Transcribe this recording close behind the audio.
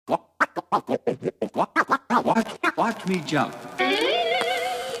Watch me jump.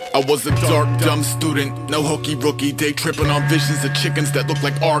 I was a dark, dumb student, no hooky rookie, day tripping on visions of chickens that looked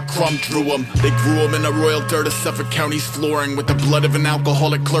like our crumb drew them. They grew them in the royal dirt of Suffolk County's flooring, with the blood of an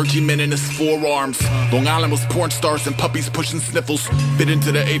alcoholic clergyman in his forearms. Long Island was porn stars and puppies pushing sniffles, fit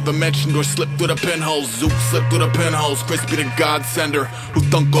into the eighth dimension or slipped through the pinholes. Zoop slipped through the pinholes, crispy the godsender, who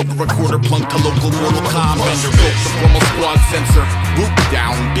thunk over a quarter plunk to local Mortal Kombat bender. Broke the formal squad sensor, whoop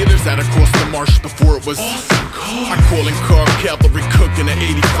down, beaters out across the marsh before it was I call in car cavalry cooking at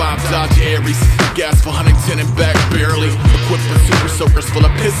 85 Dodge Aries, gas for Huntington and back barely, equipped with super soakers full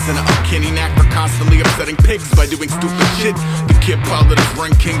of piss and an uncanny knack for constantly upsetting pigs by doing stupid shit. The kid pilot is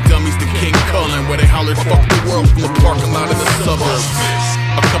Ring King dummies to King Cullen, where they hollered fuck the world from the parking lot in the suburbs.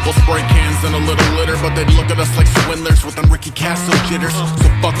 A couple spray cans and a little litter, but they'd look at us like swindlers with them Ricky Castle jitters. So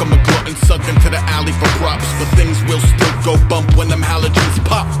fuck 'em, a glutton sucked into the alley for props, but things will still go bump when them halogens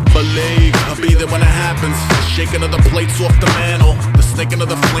pop. Believe I'll be there when it happens. The shaking of the plates off the mantle, the snaking of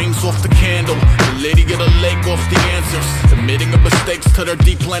the flames off the candle, the lady of the lake off the answers, admitting of mistakes to their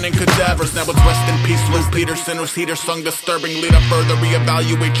deep planning cadavers. Now it's rest in peace Lou Peterson, whose heater sung disturbingly to further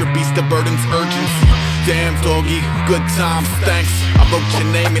reevaluate your beast of burden's urgency. Damn doggy, good times, thanks. I wrote your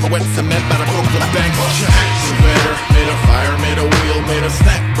name in wet cement by the Brooklyn banks. Excavator, made a fire, made a wheel, made a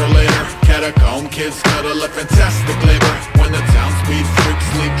snack for later. Catacomb kids cut a fantastic labor. When the town speed freaks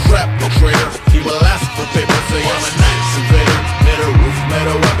sleep trapped the traitor, he will ask for paper, say I'm an excavator. Made a roof, made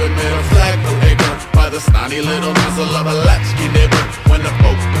a weapon, made a flag per acre, by the snotty little nozzle of a latchkey neighbor. When the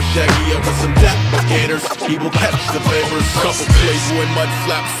folk was shaggy over some gators, he will catch the favors. Couple playboy mud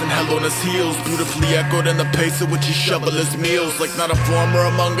flaps and hell on his heels, beautifully echoed in the pace at which he shoveled his meals. Like not a farmer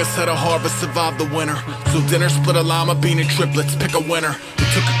among us had a harvest survive the winter, so dinner split a llama bean and triplets, pick a winner. It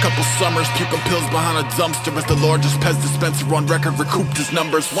took a couple summers, puking pills behind a dumpster, as the largest Pez dispenser on record recouped his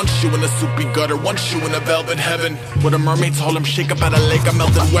numbers. One shoe in a soupy gutter, one shoe in a velvet heaven, where the mermaids hold him shake up out a lake of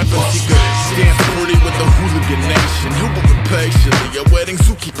melted weapons. He could dance pretty with the hooligan nation, who will be patiently a wedding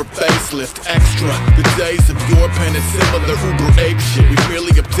zookeeper facelift extra. The days of your pen and similar Uber ape shit, we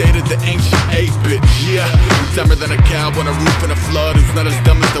merely updated the ancient 8-bit. Yeah, I'm dumber than a cow on a roof in a flood, who's not as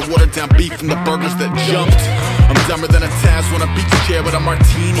dumb as the watered down beef from the burgers that jumped. I'm dumber than a Taz on a beach chair with a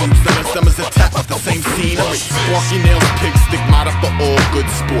martini, who's not as dumb as a tap with the same scenery. Sparky nails, pig stigmata for all good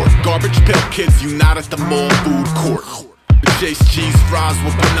sport. Garbage pail kids unite at the mall food court. Chase cheese fries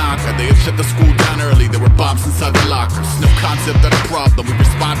with banana. They had shut the school down early, there were bombs inside the lockers. No concept of the problem, we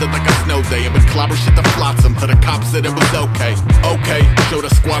responded like a snow day, and would clobber shit to flotsam till the cops said it was okay. Okay, show the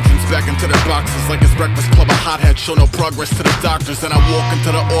squadrons back into their boxes like his breakfast club. A hothead show no progress to the doctors, and I walk into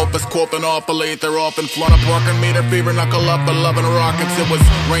the office coughing awfully. They're off in Florida parking meter fever, knuckle up for loving rockets. It was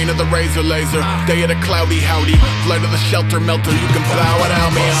rain of the razor laser, day of the cloudy howdy, flight of the shelter melter. You can bow without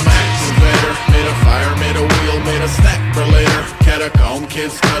me, I'm an excavator. Made a fire, made a wheel, made a snack for later. Catacomb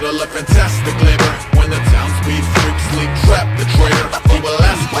kids cut a fantastic labor. When the town speed freaks sleep trapped the traitor, he will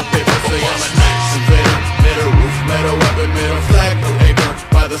ask for paper, say I'm an excavator. Made a roof, made a weapon, made a flag per acre,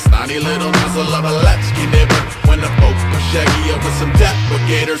 by the snotty little nozzle of a latchkey neighbor. When the folk are shaggy over some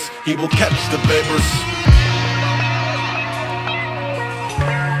gators, he will catch the vapors.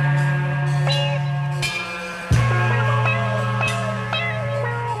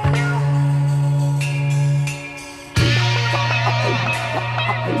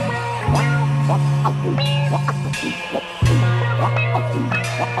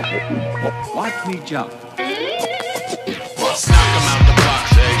 Watch me jump. Knock him out the box,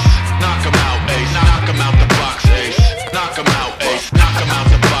 ace. Knock him out, ace. Knock him out the box, ace. Knock him out, ace. Knock him out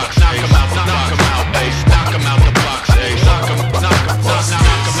the box, knock him out, knock him out, ace. Knock him out the box, ace. Knock him, knock him, knock him, knock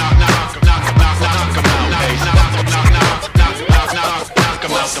him, knock him, knock him, knock him out, ace. Knock him, knock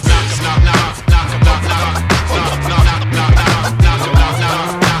him out the knock him, knock him, knock him, knock him,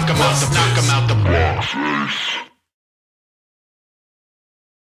 knock him, knock him out the box, ace.